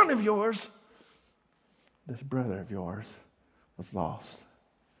 This son of yours, this brother of yours was lost.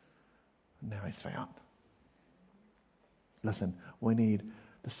 And now he's found. Listen, we need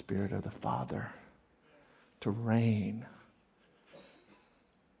the Spirit of the Father to reign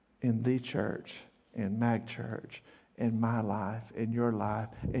in the church, in Mag Church, in my life, in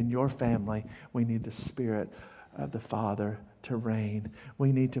your family. We need the Spirit of the Father to reign.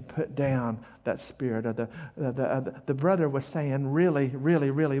 We need to put down that spirit of the brother was saying, really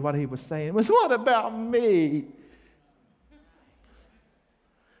what he was saying was, what about me?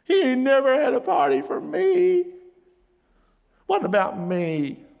 He never had a party for me. What about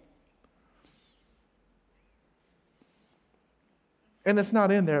me? And it's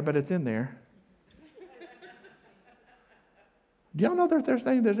not in there, but it's in there. Do y'all know that there's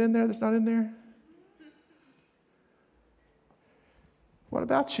things that's in there that's not in there? What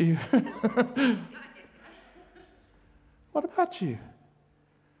about you? What about you?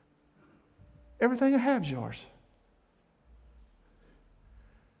 Everything I have is yours.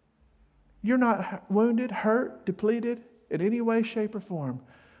 You're not wounded, hurt, depleted in any way, shape, or form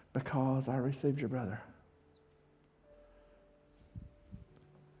because I received your brother.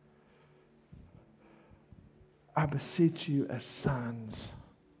 I beseech you as sons,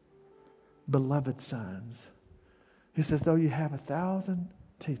 beloved sons. He says, though you have 1,000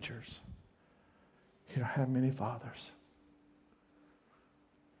 teachers, you don't have many fathers.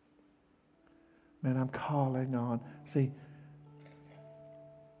 Man, I'm calling on. See,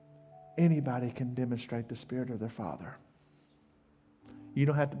 anybody can demonstrate the Spirit of their Father. You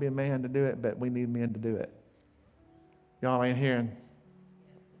don't have to be a man to do it, but we need men to do it. Y'all ain't hearing.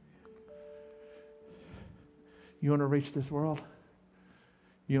 You want to reach this world?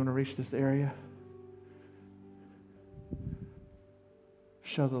 You want to reach this area?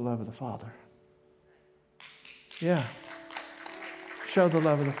 Show the love of the Father. Yeah. Show the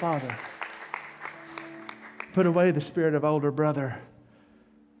love of the Father. Put away the spirit of older brother.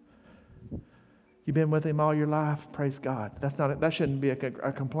 You've been with him all your life. Praise God. That shouldn't be a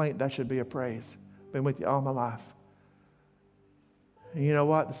complaint. That should be a praise. Been with you all my life. And you know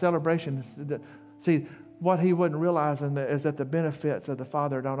what? The celebration see, what he wasn't realizing is that the benefits of the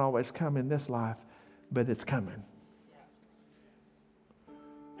Father don't always come in this life, but it's coming.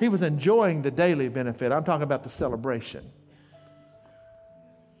 He was enjoying the daily benefit. I'm talking about the celebration.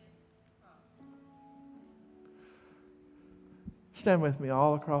 Stand with me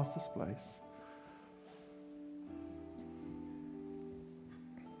all across this place.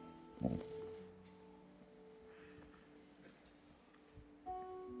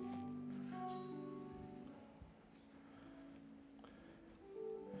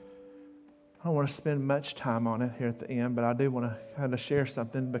 I don't want to spend much time on it here at the end, but I do want to kind of share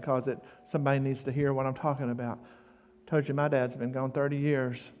something because somebody needs to hear what I'm talking about. I told you my dad's been gone 30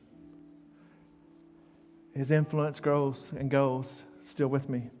 years. His influence grows and goes, still with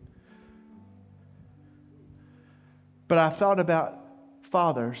me. But I've thought about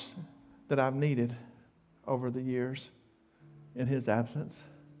fathers that I've needed over the years in his absence.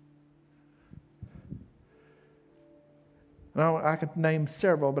 And I could name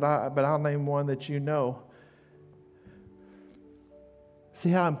several, but I'll name one that you know.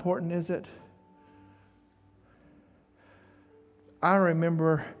 See how important is it? I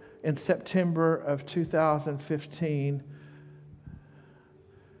remember in September of 2015,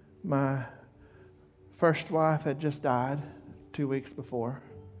 my first wife had just died 2 weeks before.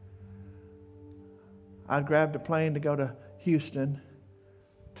 I grabbed a plane to go to Houston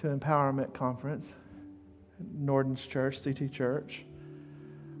to an empowerment conference. Norton's church, CT Church.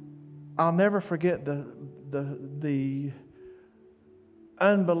 I'll never forget the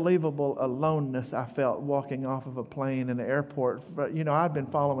unbelievable aloneness I felt walking off of a plane in the airport. But, I'd been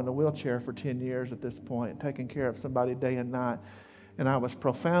following a wheelchair for 10 years at this point, taking care of somebody day and night, and I was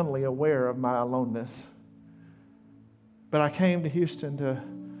profoundly aware of my aloneness. But I came to Houston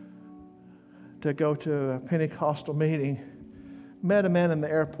to go to a Pentecostal meeting. Met a man in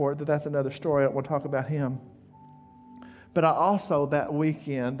the airport, that's another story. I don't want to talk about him. But I also, that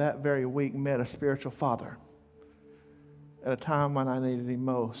very week, met a spiritual father at a time when I needed him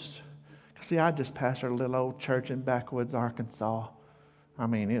most. See, I just pastored a little old church in backwoods, Arkansas. I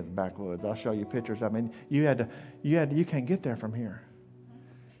mean, it's backwoods. I'll show you pictures. I mean, you can't get there from here.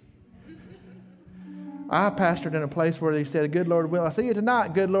 I pastored in a place where he said, good Lord willing. I see you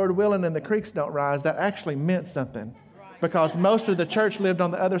tonight, good Lord willing, and the creeks don't rise. That actually meant something. Because most of the church lived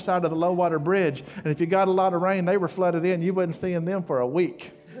on the other side of the low water bridge. And if you got a lot of rain, they were flooded in. You wouldn't see them for a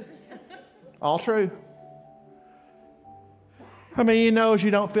week. All true. I mean,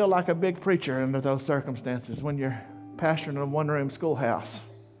 you don't feel like a big preacher under those circumstances when you're pastoring in a one-room schoolhouse,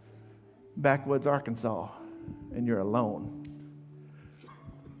 backwoods, Arkansas, and you're alone.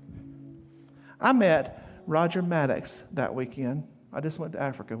 I met Roger Maddox that weekend. I just went to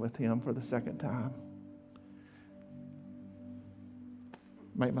Africa with him for the second time.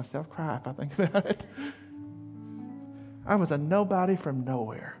 Make myself cry if I think about it. I was a nobody from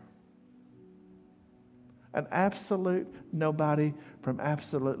nowhere. An absolute nobody from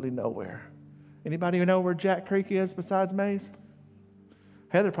absolutely nowhere. Anybody know where Jack Creek is besides Mays?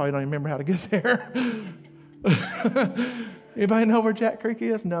 Heather probably don't even remember how to get there. Anybody know where Jack Creek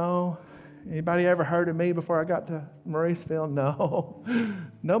is? No. Anybody ever heard of me before I got to Mauriceville? No.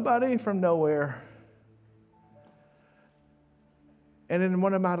 Nobody from nowhere. And in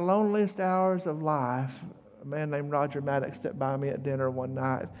one of my loneliest hours of life, a man named Roger Maddox stepped by me at dinner one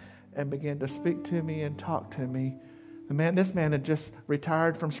night and began to speak to me and talk to me. This man had just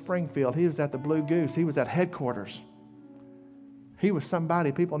retired from Springfield. He was at the Blue Goose. He was at headquarters. He was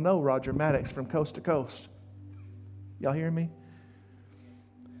somebody. People know Roger Maddox from coast to coast. Y'all hear me?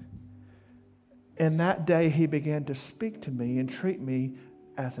 And that day he began to speak to me and treat me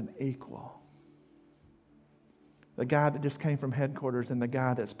as an equal. The guy that just came from headquarters and the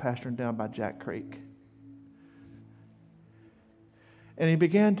guy that's pastoring down by Jack Creek. And he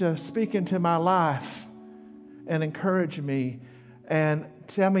began to speak into my life and encourage me and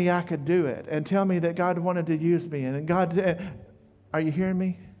tell me I could do it and tell me that God wanted to use me. And God, are you hearing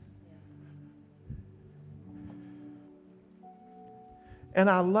me? And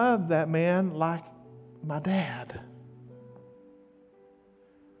I loved that man like my dad.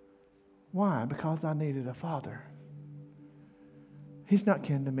 Why? Because I needed a father. He's not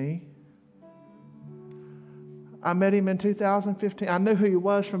kin to me. I met him in 2015. I knew who he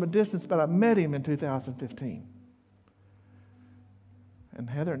was from a distance, but I met him in 2015. And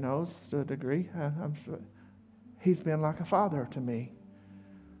Heather knows to a degree. I'm sure he's been like a father to me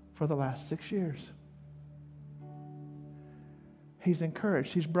for the last 6 years. He's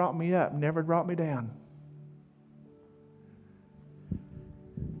encouraged. He's brought me up, never brought me down.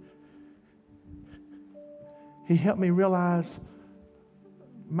 He helped me realize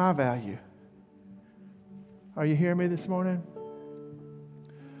my value. Are you hearing me this morning?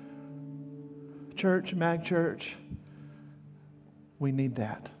 Church, Mag Church, we need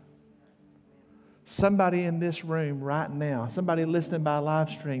that. Somebody in this room right now, somebody listening by live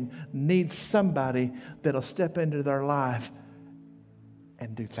stream, needs somebody that'll step into their life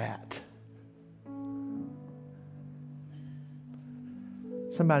and do that.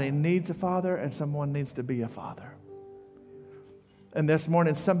 Somebody needs a father and someone needs to be a father. And this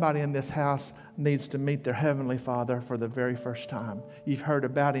morning, somebody in this house needs to meet their Heavenly Father for the very first time. You've heard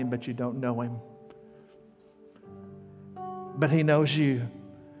about Him, but you don't know Him. But He knows you.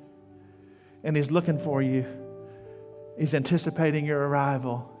 And He's looking for you. He's anticipating your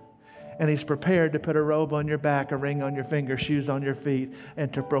arrival. And He's prepared to put a robe on your back, a ring on your finger, shoes on your feet,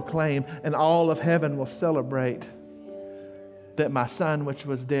 and to proclaim, and all of heaven will celebrate that my son which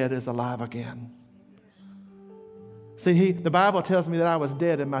was dead is alive again. See, the Bible tells me that I was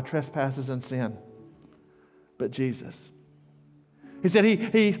dead in my trespasses and sin. But Jesus, He said,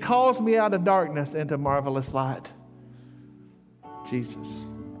 He calls me out of darkness into marvelous light. Jesus,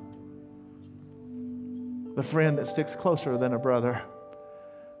 the friend that sticks closer than a brother,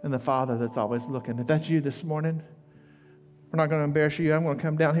 and the Father that's always looking. If that's you this morning, we're not going to embarrass you. I'm going to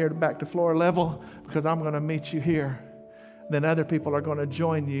come down here back to floor level because I'm going to meet you here. Then other people are going to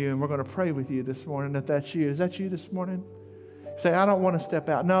join you, and we're going to pray with you this morning if that's you. Is that you this morning? Say, I don't want to step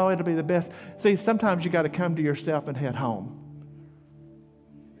out. No, it'll be the best. See, sometimes you got to come to yourself and head home.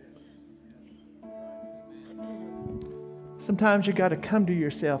 Sometimes you got to come to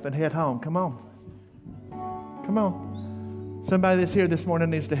yourself and head home. Come on. Come on. Somebody that's here this morning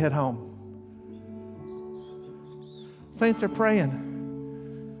needs to head home. Saints are praying.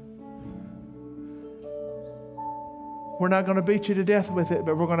 We're not going to beat you to death with it,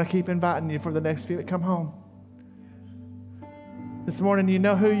 but we're going to keep inviting you for the next few. Come home. This morning, you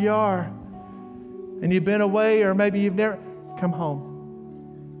know who you are, and you've been away, or maybe you've never. Come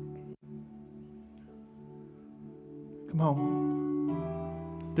home. Come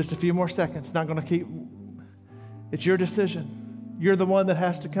home. Just a few more seconds. Not going to keep. It's your decision. You're the one that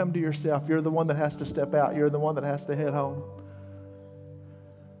has to come to yourself. You're the one that has to step out. You're the one that has to head home.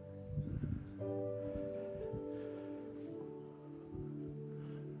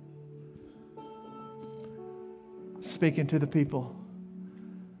 Speaking to the people,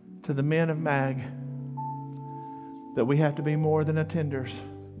 to the men of Mag, that we have to be more than attenders,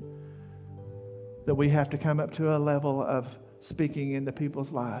 that we have to come up to a level of speaking into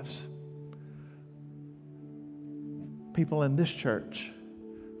people's lives. People in this church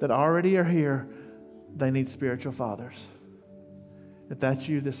that already are here, they need spiritual fathers. If that's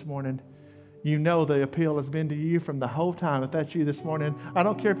you this morning, You know the appeal has been to you from the whole time. If that's you this morning, I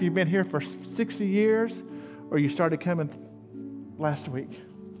don't care if you've been here for 60 years or you started coming last week.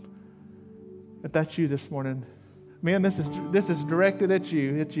 If that's you this morning, man, this is directed at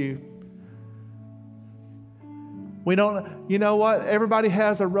you. It's you. We don't, you know what? Everybody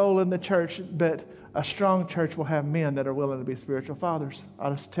has a role in the church, but a strong church will have men that are willing to be spiritual fathers.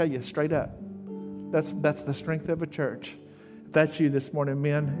 I'll just tell you straight up. That's the strength of a church. If that's you this morning,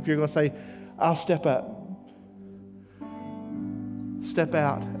 men, if you're going to say, I'll step up, step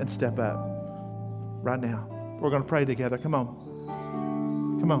out and step up right now. We're going to pray together. Come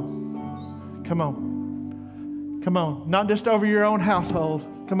on. Come on. Come on. Come on. Not just over your own household.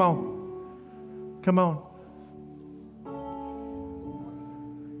 Come on. Come on.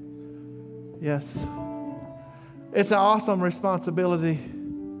 Yes. It's an awesome responsibility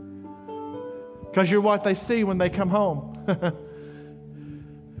because you're what they see when they come home.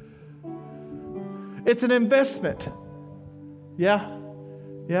 It's an investment. Yeah.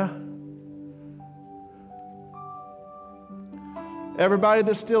 Yeah. Everybody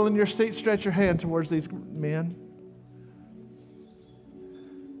that's still in your seat, stretch your hand towards these men.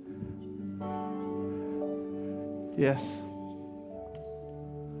 Yes.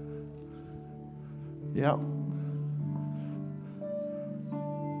 Yep.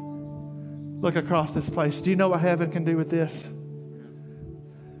 Look across this place. Do you know what heaven can do with this?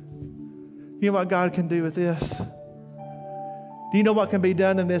 You know what God can do with this? Do you know what can be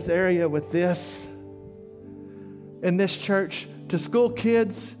done in this area with this? In this church, to school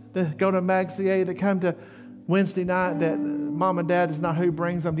kids that go to MAGCA, that come to Wednesday night, that mom and dad is not who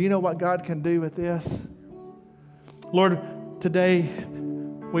brings them. Do you know what God can do with this? Lord, today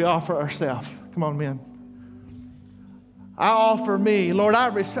we offer ourselves. Come on, men. I offer me. Lord, I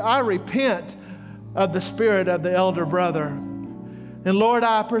repent of the spirit of the elder brother. And Lord,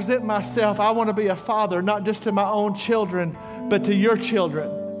 I present myself. I want to be a father, not just to my own children, but to your children.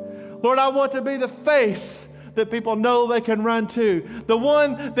 Lord, I want to be the face that people know they can run to. The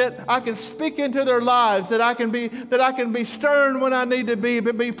one that I can speak into their lives, that I can be stern when I need to be,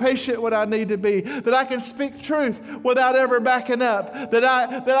 but be patient when I need to be. That I can speak truth without ever backing up. That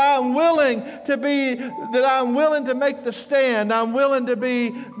I'm willing to make the stand. I'm willing to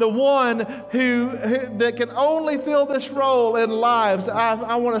be the one who that can only fill this role in lives.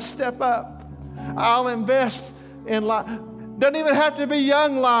 I want to step up. I'll invest in life. Doesn't even have to be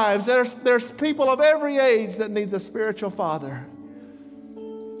young lives. There's people of every age that needs a spiritual father.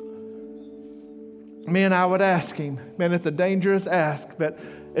 Man, I would ask him. Man, it's a dangerous ask, but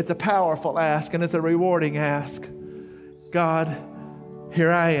it's a powerful ask, and it's a rewarding ask. God, here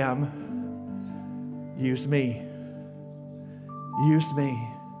I am. Use me. Use me.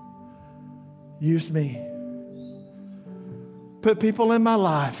 Use me. Put people in my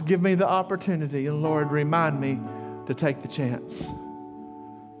life. Give me the opportunity. And Lord, remind me to take the chance.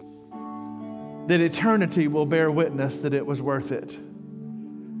 That eternity will bear witness that it was worth it.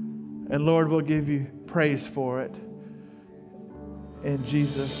 And Lord, we'll give you praise for it. In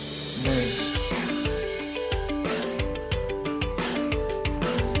Jesus' name.